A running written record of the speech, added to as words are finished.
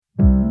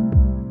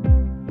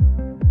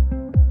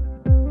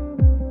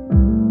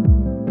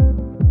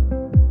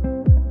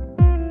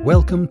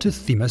welcome to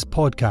Themis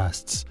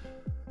Podcasts.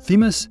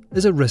 Themis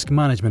is a risk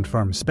management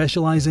firm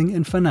specialising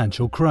in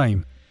financial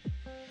crime.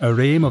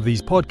 Our aim of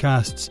these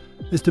podcasts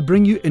is to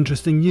bring you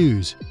interesting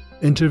news,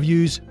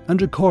 interviews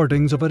and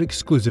recordings of our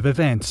exclusive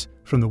events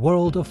from the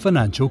world of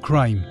financial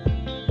crime.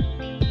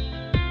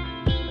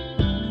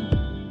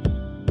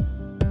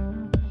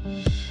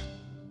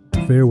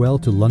 Farewell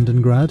to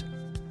Londongrad.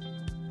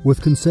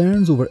 With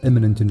concerns over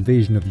imminent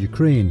invasion of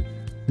Ukraine,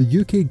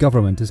 the UK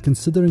government is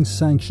considering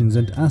sanctions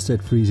and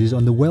asset freezes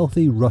on the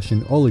wealthy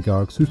Russian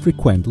oligarchs who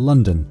frequent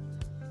London.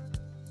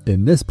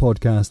 In this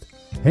podcast,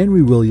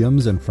 Henry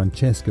Williams and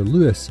Francesca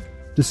Lewis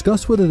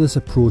discuss whether this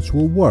approach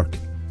will work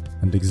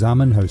and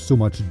examine how so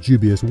much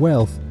dubious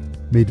wealth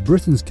made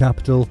Britain's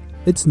capital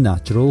its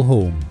natural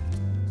home.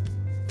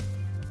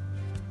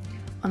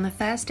 On the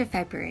 1st of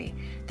February,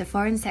 the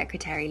Foreign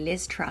Secretary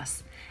Liz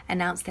Truss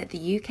announced that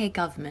the UK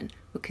government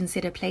would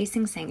consider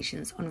placing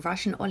sanctions on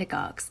Russian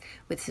oligarchs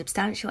with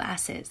substantial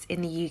assets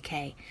in the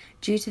UK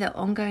due to the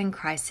ongoing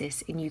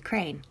crisis in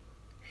Ukraine.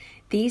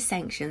 These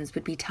sanctions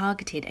would be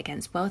targeted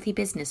against wealthy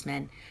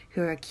businessmen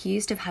who are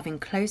accused of having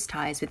close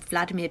ties with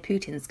Vladimir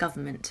Putin's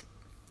government.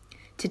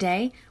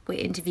 Today, we're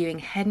interviewing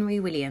Henry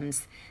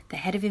Williams, the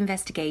head of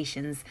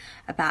investigations,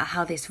 about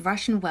how this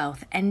Russian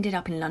wealth ended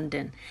up in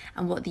London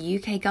and what the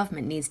UK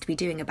government needs to be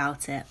doing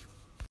about it.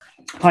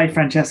 Hi,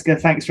 Francesca.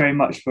 Thanks very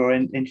much for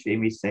interviewing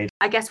me today.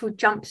 I guess we'll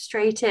jump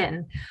straight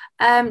in.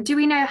 Do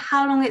we know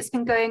how long it's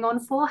been going on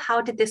for?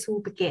 How did this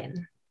all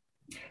begin?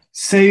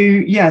 So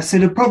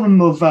the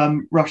problem of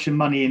Russian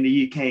money in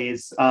the UK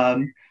is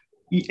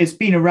it's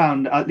been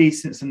around at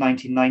least since the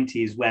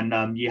 1990s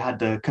when you had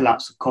the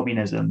collapse of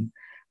communism.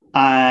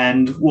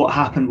 And what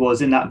happened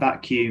was, in that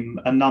vacuum,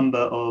 a number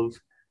of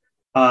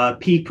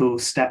people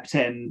stepped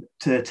in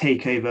to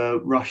take over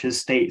Russia's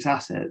state's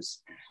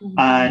assets. Mm-hmm.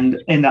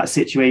 And in that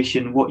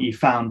situation, what you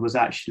found was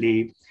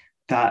actually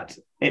that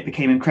it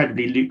became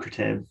incredibly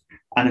lucrative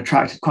and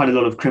attracted quite a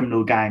lot of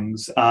criminal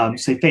gangs.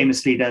 So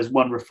famously, there's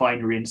one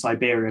refinery in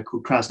Siberia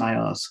called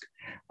Krasnoyarsk,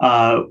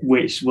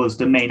 which was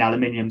the main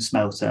aluminium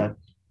smelter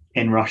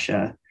in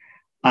Russia.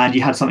 And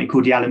you had something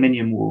called the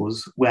Aluminium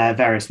Wars, where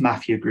various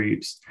mafia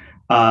groups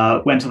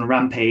went on a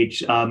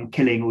rampage,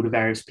 killing all the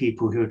various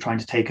people who were trying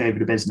to take over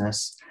the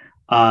business.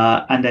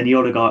 And then the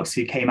oligarchs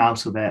who came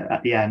out of it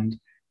at the end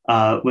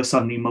were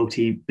suddenly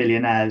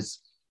multi-billionaires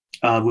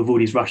with all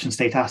these Russian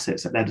state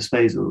assets at their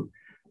disposal.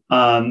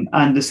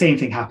 And the same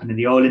thing happened in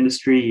the oil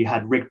industry. You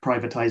had rigged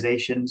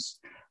privatizations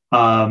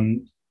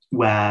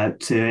where,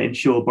 to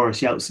ensure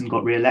Boris Yeltsin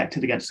got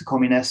re-elected against the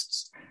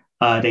communists,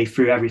 they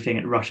threw everything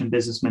at Russian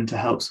businessmen to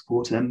help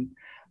support him.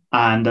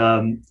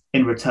 And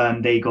in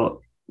return, they got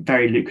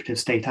very lucrative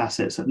state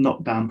assets at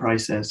knockdown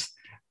prices,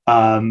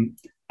 and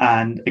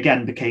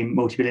again became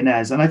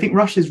multi-billionaires. And I think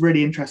Russia's a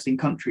really interesting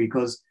country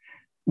because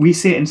we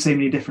see it in so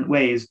many different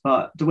ways,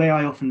 but the way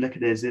I often look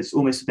at it is it's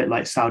almost a bit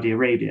like Saudi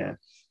Arabia.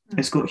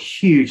 It's got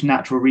huge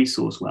natural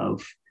resource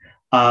wealth,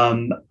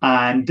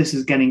 and this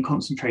is getting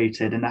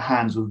concentrated in the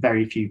hands of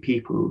very few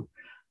people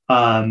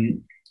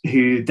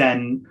who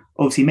then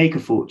obviously make a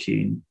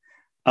fortune,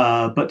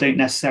 but don't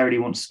necessarily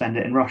want to spend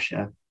it in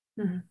Russia.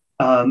 Mm-hmm.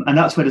 And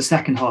that's where the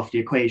second half of the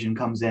equation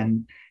comes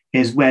in,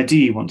 is where do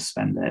you want to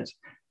spend it?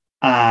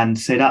 And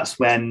so that's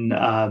when,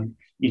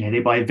 they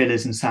buy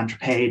villas in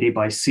Saint-Tropez, they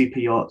buy super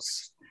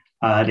yachts,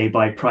 they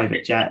buy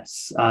private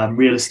jets,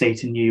 real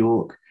estate in New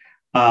York.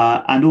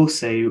 And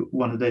also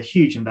one of the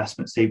huge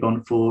investments they've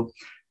gone for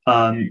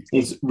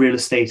is real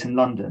estate in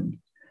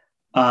London.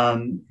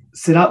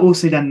 So that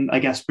also then, I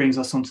guess, brings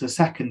us on to the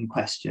second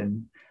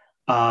question.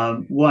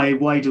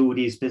 Why do all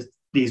these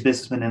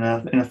businessmen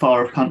in a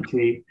far off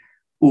country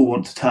all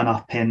want to turn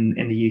up in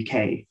the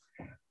UK?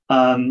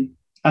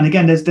 And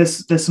again,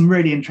 there's some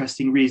really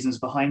interesting reasons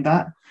behind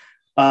that.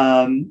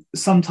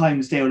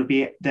 Sometimes there'll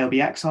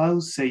be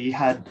exiles. So you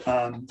had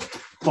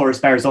Boris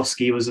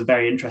Berezovsky was a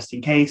very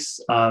interesting case.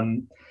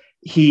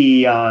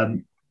 He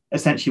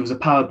essentially was a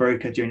power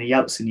broker during the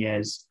Yeltsin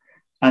years.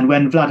 And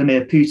when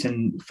Vladimir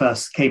Putin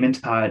first came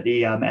into power at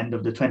the end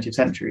of the 20th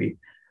century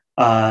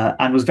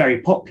and was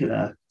very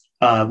popular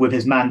with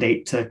his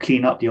mandate to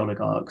clean up the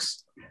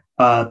oligarchs,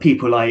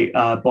 people like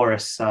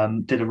Boris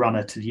did a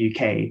runner to the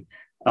UK,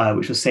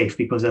 which was safe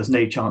because there's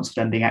no chance of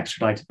them being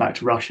extradited back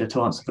to Russia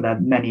to answer for their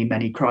many,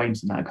 many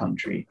crimes in that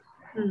country.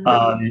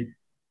 Mm-hmm.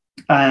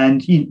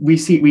 And we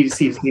see this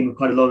theme with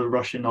quite a lot of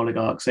Russian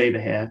oligarchs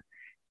over here,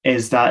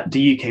 is that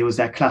the UK was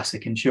their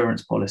classic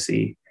insurance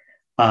policy.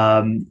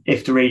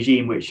 If the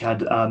regime which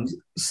had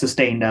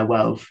sustained their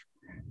wealth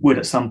would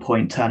at some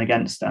point turn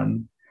against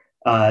them,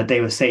 they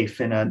were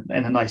safe in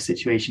a nice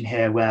situation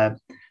here where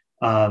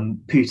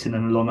Putin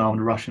and the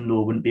long-armed Russian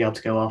law wouldn't be able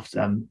to go after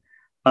them,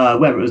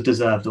 whether it was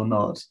deserved or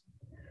not.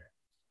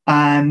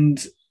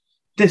 And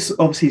this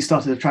obviously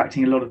started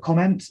attracting a lot of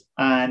comment,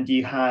 and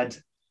you had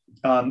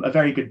a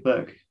very good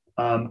book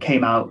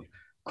came out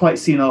quite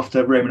soon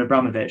after Roman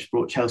Abramovich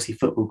brought Chelsea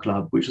Football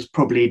Club, which was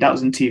that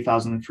was in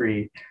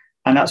 2003.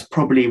 And that's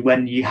probably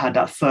when you had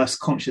that first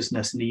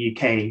consciousness in the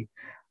UK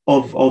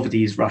of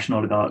these Russian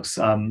oligarchs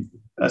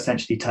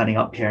essentially turning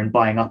up here and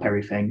buying up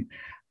everything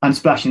and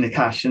splashing the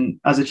cash. And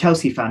as a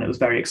Chelsea fan, it was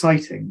very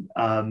exciting.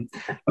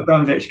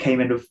 Abramovich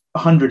came in with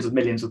hundreds of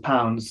millions of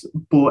pounds,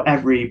 bought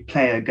every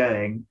player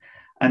going,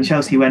 and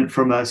Chelsea went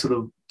from a sort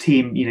of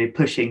team,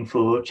 pushing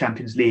for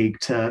Champions League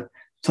to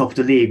top of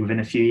the league within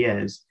a few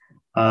years.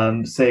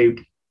 So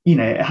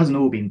it hasn't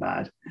all been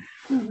bad.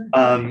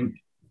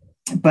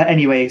 But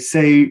anyway, so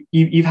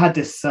you've had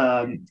this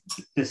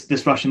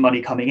Russian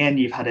money coming in,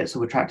 you've had it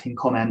sort of attracting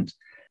comment,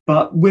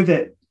 but with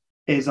it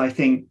is, I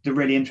think, the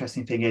really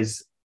interesting thing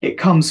is it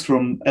comes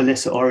from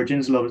illicit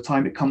origins a lot of the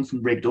time. It comes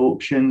from rigged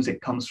auctions,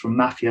 it comes from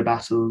mafia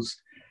battles.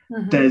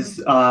 There's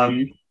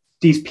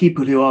these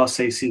people who are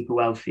so super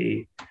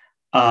wealthy.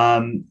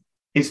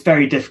 It's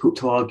very difficult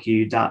to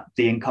argue that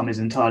the income is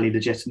entirely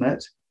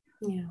legitimate.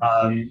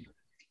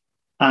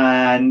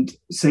 And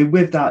so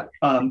with that,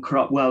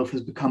 corrupt wealth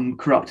has become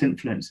corrupt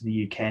influence in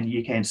the UK and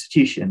UK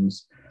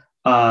institutions.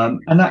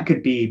 And that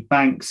could be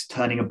banks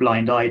turning a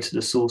blind eye to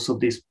the source of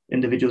these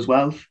individuals'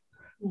 wealth,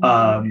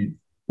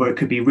 or it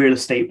could be real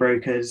estate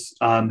brokers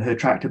who are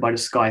attracted by the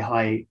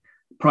sky-high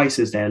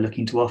prices they're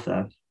looking to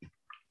offer.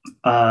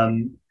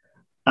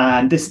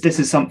 And this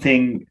is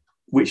something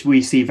which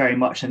we see very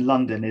much in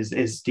London, is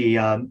the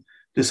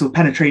sort of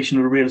penetration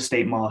of the real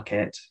estate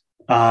market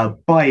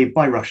by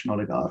Russian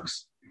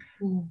oligarchs.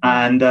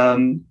 And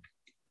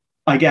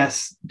I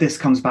guess this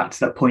comes back to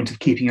that point of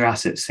keeping your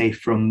assets safe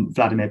from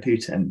Vladimir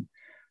Putin.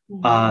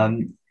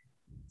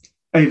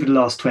 Over the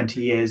last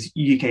 20 years,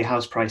 UK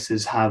house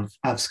prices have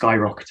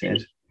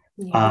skyrocketed,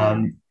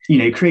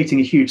 creating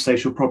a huge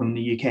social problem in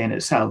the UK in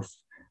itself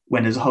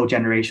when there's a whole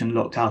generation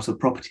locked out of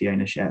property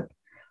ownership.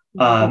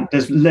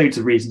 There's loads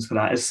of reasons for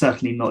that. It's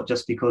certainly not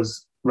just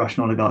because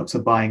Russian oligarchs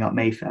are buying up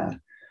Mayfair,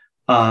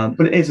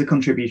 but it is a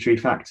contributory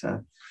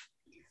factor.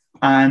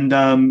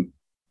 And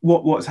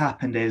what's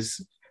happened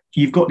is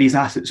you've got these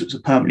assets which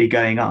are permanently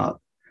going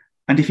up.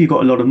 And if you've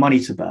got a lot of money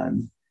to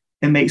burn,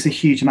 it makes a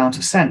huge amount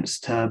of sense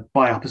to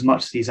buy up as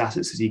much of these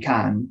assets as you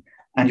can,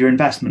 and your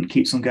investment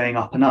keeps on going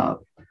up and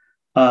up.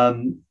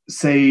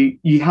 So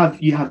you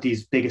have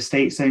these big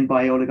estates owned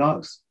by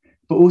oligarchs,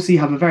 but also you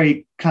have a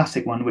very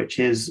classic one, which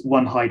is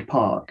One Hyde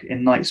Park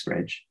in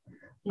Knightsbridge,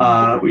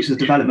 which was a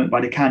development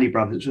by the Candy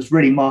brothers, which was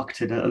really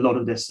marketed at a lot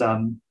of this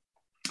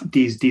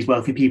these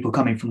wealthy people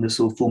coming from the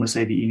sort of former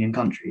Soviet Union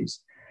countries.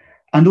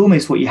 And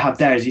almost what you have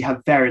there is you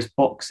have various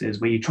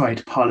boxes where you try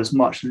to pile as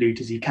much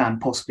loot as you can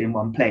possibly in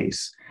one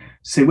place.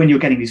 So when you're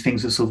getting these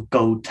things with sort of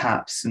gold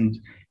taps and,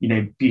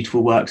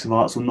 beautiful works of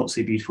art, or not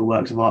so beautiful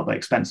works of art, but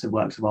expensive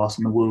works of art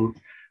on the wall,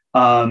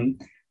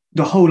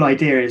 the whole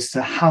idea is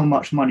to how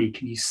much money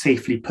can you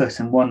safely put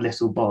in one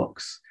little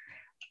box,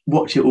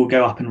 watch it all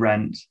go up in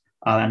rent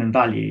and in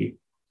value,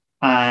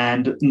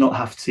 and not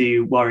have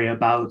to worry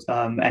about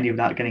any of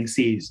that getting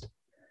seized.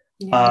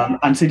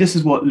 And so this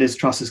is what Liz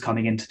Truss is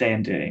coming in today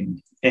and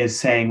doing, is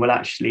saying, well,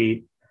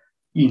 actually,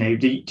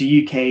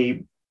 the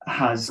UK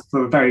has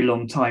for a very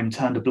long time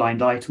turned a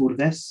blind eye to all of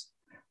this.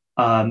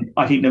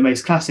 I think the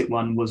most classic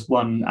one was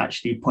one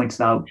actually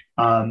pointed out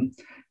on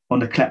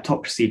the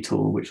kleptocracy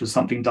tour, which was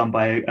something done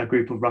by a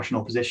group of Russian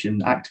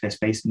opposition activists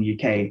based in the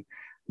UK,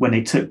 when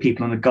they took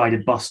people on a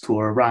guided bus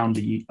tour around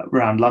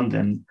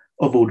London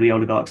of all the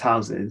oligarchs'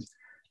 houses.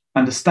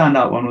 And the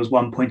standout one was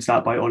one pointed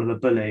out by Oliver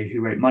Bullough, who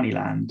wrote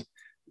Moneyland,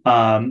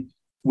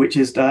 which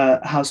is the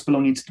house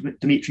belonging to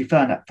Dmitry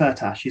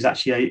Firtash. He's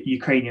actually a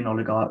Ukrainian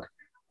oligarch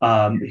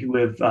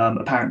with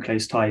apparent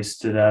close ties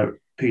to the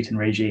Putin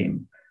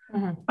regime.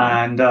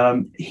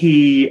 And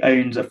he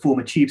owns a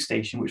former tube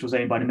station, which was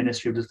owned by the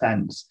Ministry of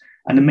Defence.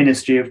 And the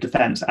Ministry of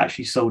Defence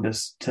actually sold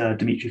us to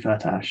Dmitry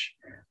Firtash.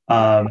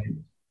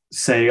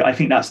 So I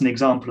think that's an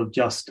example of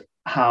just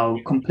how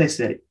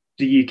complicit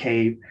the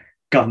UK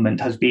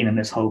government has been in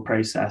this whole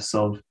process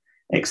of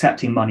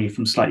accepting money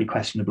from slightly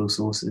questionable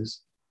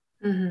sources.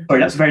 Sorry,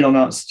 that's a very long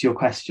answer to your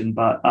question,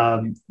 but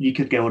you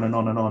could go on and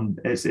on and on.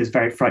 It's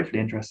very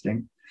frightfully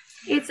interesting.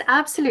 It's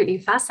absolutely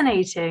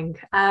fascinating.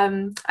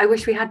 I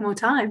wish we had more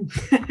time.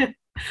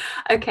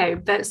 Okay,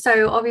 but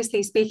so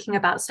obviously speaking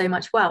about so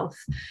much wealth,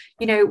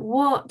 to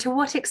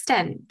what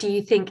extent do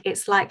you think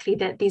it's likely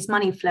that these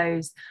money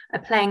flows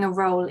are playing a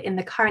role in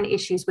the current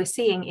issues we're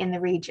seeing in the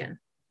region?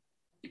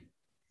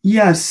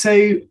 Yeah,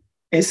 so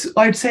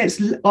I'd say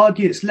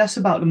it's less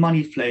about the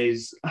money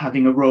flows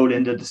having a role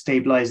in the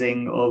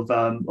destabilizing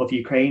of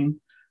Ukraine.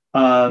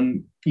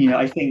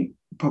 I think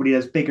probably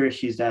there's bigger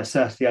issues there.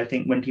 Certainly, I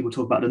think when people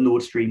talk about the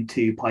Nord Stream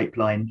 2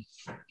 pipeline,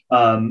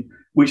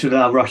 which would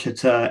allow Russia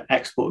to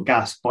export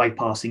gas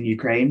bypassing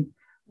Ukraine,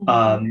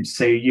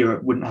 so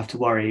Europe wouldn't have to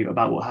worry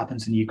about what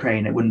happens in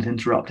Ukraine. It wouldn't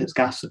interrupt its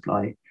gas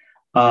supply.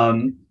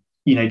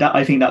 That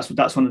I think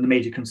that's one of the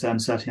major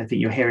concerns. Certainly, I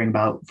think you're hearing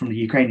about from the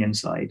Ukrainian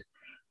side.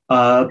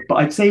 But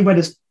I'd say where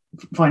this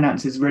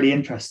finance is really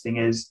interesting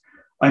is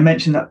I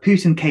mentioned that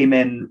Putin came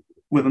in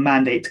with a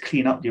mandate to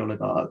clean up the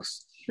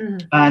oligarchs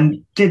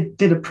and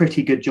did a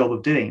pretty good job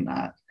of doing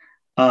that.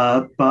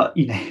 But,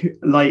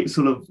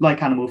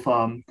 like Animal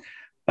Farm,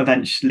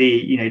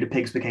 eventually, the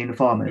pigs became the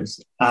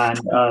farmers.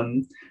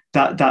 And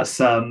that's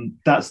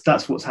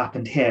what's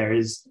happened here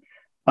is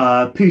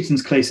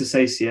Putin's close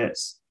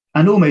associates,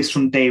 and almost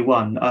from day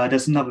one,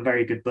 there's another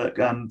very good book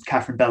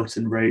Catherine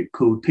Belton wrote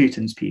called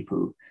Putin's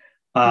People,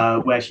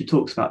 where she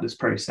talks about this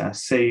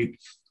process. So,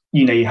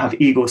 you have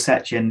Igor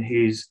Sechin,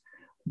 who's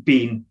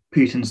been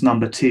Putin's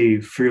number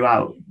two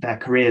throughout their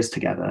careers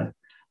together,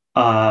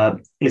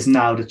 is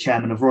now the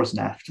chairman of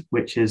Rosneft,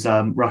 which is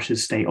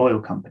Russia's state oil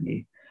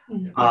company.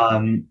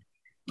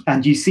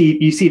 And you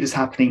see this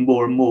happening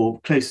more and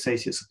more. Close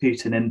associates of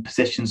Putin in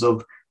positions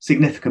of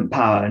significant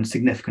power and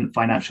significant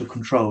financial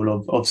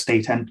control of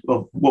state and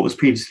of what was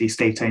previously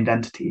state-owned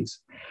entities.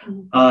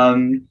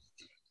 And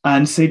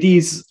so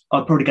these,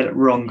 I'll probably get it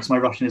wrong because my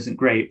Russian isn't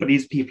great, but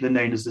these people are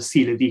known as the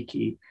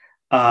Siloviki,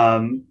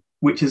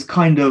 which is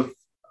kind of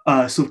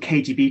a sort of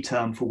KGB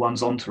term for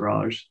one's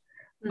entourage.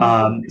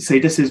 So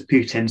this is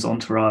Putin's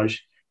entourage,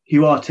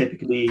 who are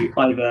typically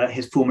either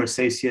his former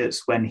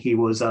associates when he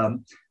was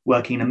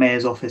working in a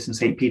mayor's office in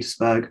St.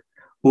 Petersburg,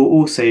 or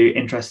also,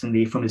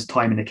 interestingly, from his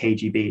time in the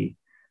KGB,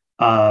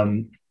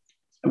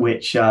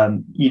 which,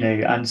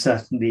 and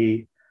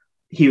certainly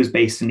he was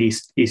based in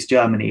East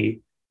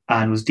Germany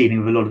and was dealing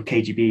with a lot of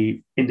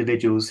KGB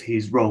individuals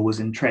whose role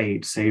was in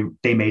trade. So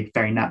they made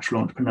very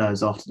natural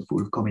entrepreneurs after the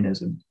fall of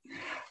communism.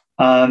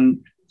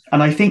 And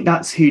I think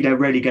that's who they're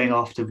really going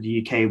after with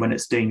the UK when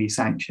it's doing these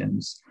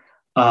sanctions,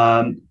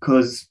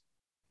 because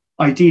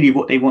ideally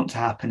what they want to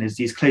happen is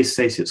these close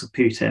associates of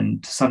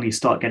Putin to suddenly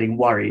start getting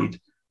worried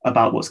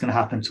about what's going to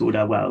happen to all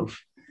their wealth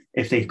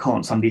if they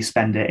can't suddenly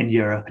spend it in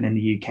Europe and in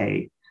the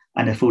UK,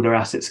 and if all their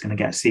assets are going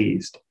to get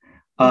seized.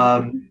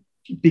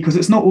 Because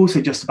it's not also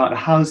just about the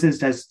houses,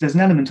 there's an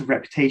element of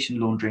reputation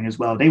laundering as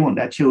well. They want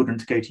their children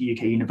to go to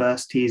UK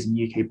universities and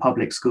UK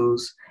public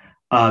schools.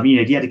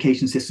 The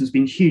education system's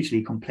been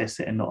hugely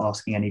complicit in not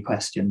asking any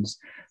questions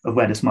of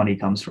where this money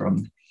comes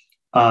from.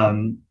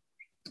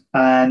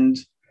 And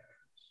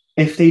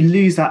if they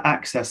lose that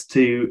access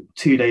to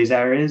those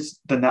areas,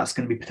 then that's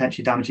going to be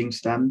potentially damaging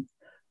to them.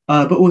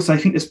 But also, I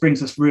think this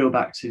brings us real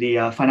back to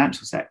the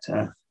financial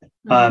sector.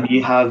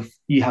 You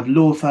have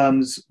law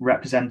firms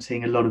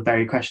representing a lot of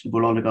very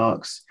questionable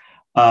oligarchs.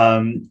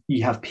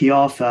 You have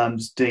PR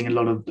firms doing a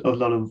lot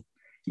of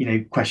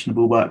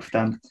questionable work for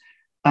them,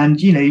 and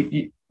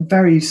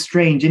very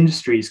strange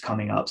industries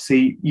coming up. So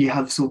you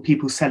have sort of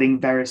people selling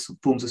various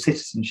forms of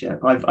citizenship.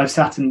 I've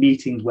sat in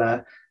meetings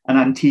where an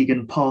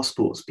Antiguan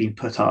passport's been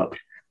put up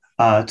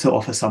to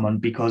offer someone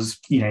because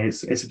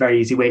it's a very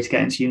easy way to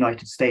get into the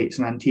United States,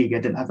 and Antigua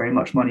didn't have very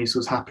much money, so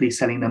was happily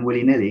selling them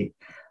willy-nilly.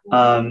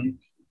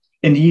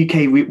 In the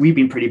UK, we've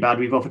been pretty bad.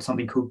 We've offered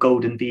something called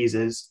golden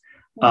visas,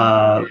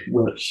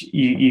 which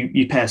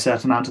you pay a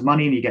certain amount of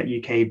money and you get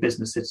UK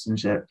business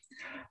citizenship.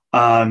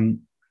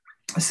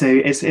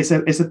 So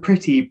it's a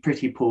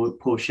pretty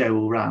poor show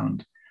all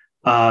round.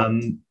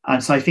 And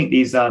so I think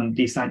these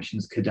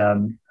sanctions could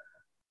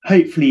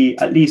hopefully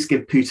at least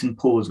give Putin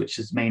pause, which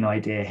is the main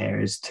idea here,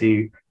 is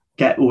to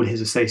get all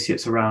his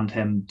associates around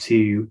him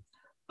to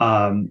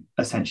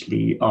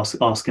essentially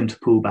ask him to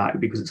pull back,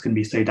 because it's going to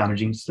be so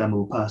damaging to them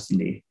all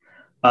personally.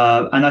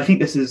 And I think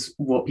this is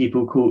what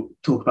people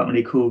talk about when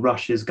they call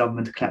Russia's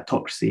government a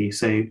kleptocracy.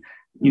 So,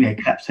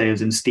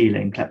 kleptos and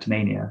stealing,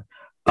 kleptomania.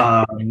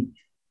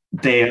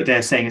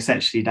 They're saying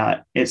essentially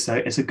that it's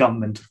a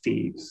government of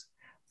thieves.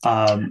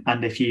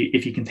 And if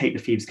you can take the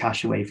thieves'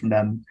 cash away from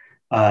them,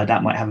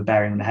 that might have a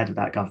bearing on the head of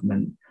that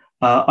government.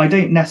 I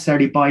don't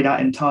necessarily buy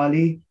that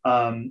entirely.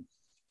 I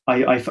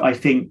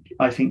think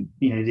the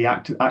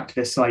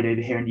activist side over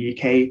here in the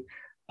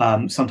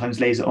UK sometimes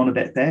lays it on a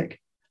bit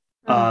thick.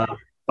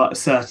 But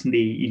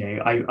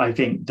certainly, I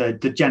think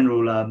the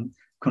general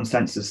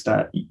consensus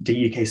that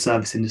the UK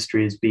service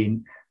industry has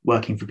been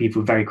working for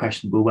people with very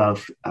questionable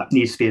wealth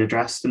needs to be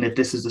addressed. And if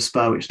this is the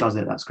spur which does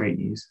it, that's great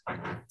news.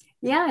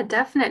 Yeah,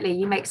 definitely.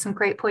 You make some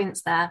great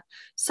points there.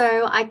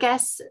 So I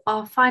guess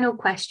our final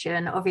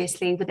question,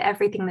 obviously, with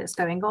everything that's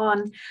going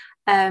on,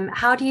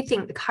 how do you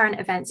think the current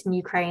events in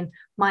Ukraine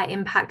might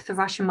impact the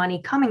Russian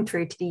money coming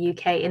through to the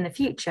UK in the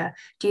future?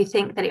 Do you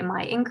think that it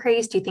might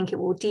increase? Do you think it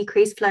will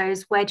decrease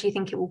flows? Where do you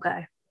think it will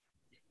go?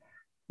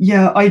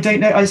 Yeah, I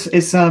don't know.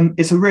 It's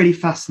a really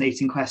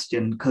fascinating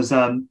question, because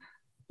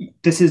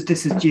this is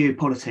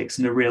geopolitics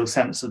in the real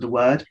sense of the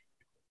word.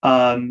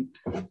 And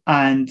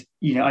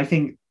I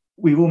think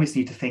we almost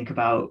need to think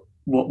about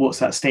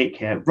what's at stake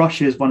here.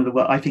 Russia is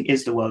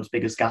is the world's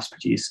biggest gas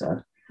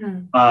producer.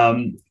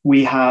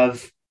 We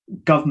have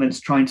governments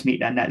trying to meet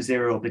their net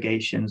zero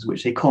obligations,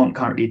 which they can't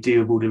currently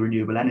do with all the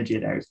renewable energy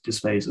at their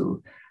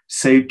disposal.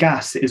 So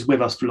gas is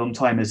with us for a long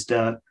time as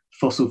the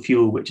fossil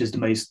fuel, which is the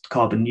most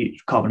carbon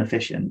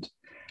efficient.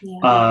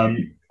 Yeah.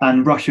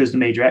 And Russia is the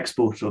major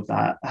exporter of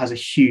that, has a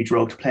huge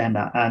role to play in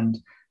that. And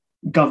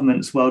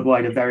governments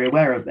worldwide are very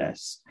aware of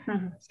this.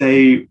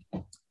 So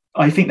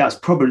I think that's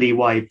probably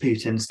why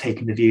Putin's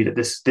taken the view that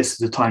this is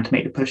the time to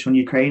make the push on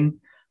Ukraine,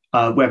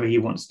 whether he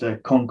wants to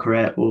conquer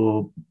it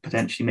or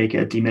potentially make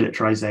it a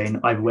demilitarized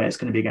zone. Either way, it's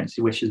going to be against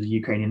the wishes of the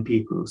Ukrainian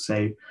people.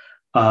 So,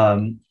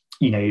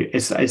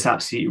 it's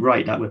absolutely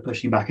right that we're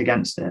pushing back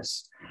against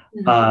this.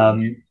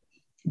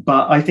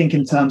 But I think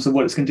in terms of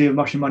what it's going to do with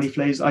Russian money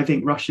flows, I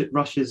think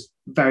Russia's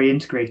very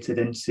integrated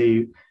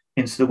into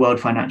the world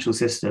financial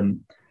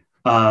system.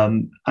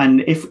 And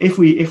if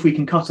we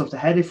can cut off the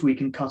head, if we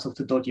can cut off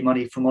the dodgy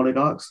money from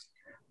oligarchs,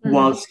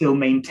 while still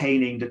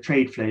maintaining the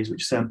trade flows,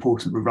 which are so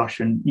important with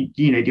Russian,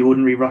 the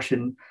ordinary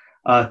Russian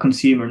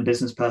consumer and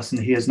business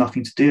person who has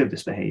nothing to do with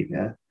this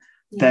behavior,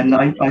 then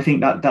I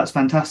think that's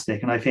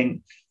fantastic. And I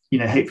think,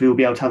 hopefully we'll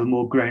be able to have a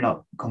more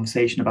grown-up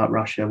conversation about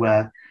Russia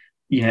where,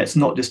 it's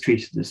not just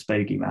treated as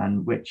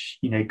bogeyman, which,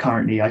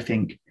 currently I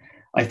think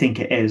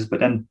it is, but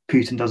then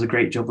Putin does a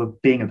great job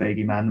of being a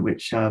bogeyman,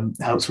 which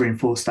helps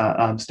reinforce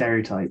that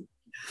stereotype.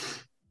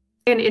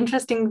 An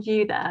interesting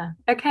view there.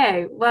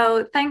 Okay,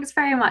 well, thanks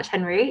very much,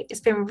 Henry. It's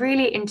been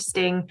really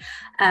interesting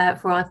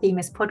for our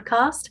Themis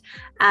podcast.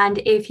 And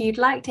if you'd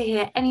like to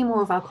hear any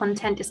more of our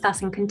content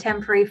discussing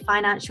contemporary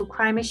financial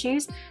crime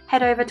issues,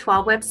 head over to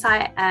our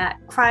website at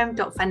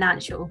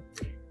crime.financial.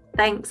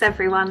 Thanks,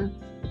 everyone.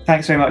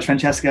 Thanks very much,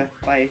 Francesca.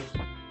 Bye.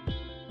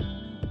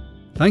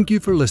 Thank you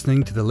for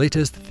listening to the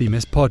latest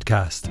Themis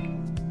podcast.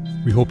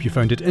 We hope you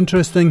found it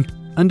interesting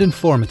and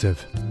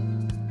informative.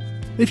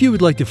 If you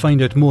would like to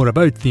find out more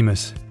about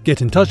Themis,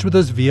 get in touch with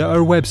us via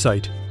our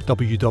website,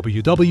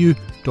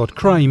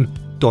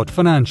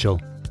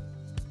 www.crime.financial.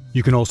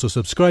 You can also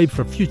subscribe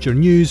for future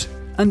news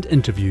and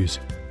interviews.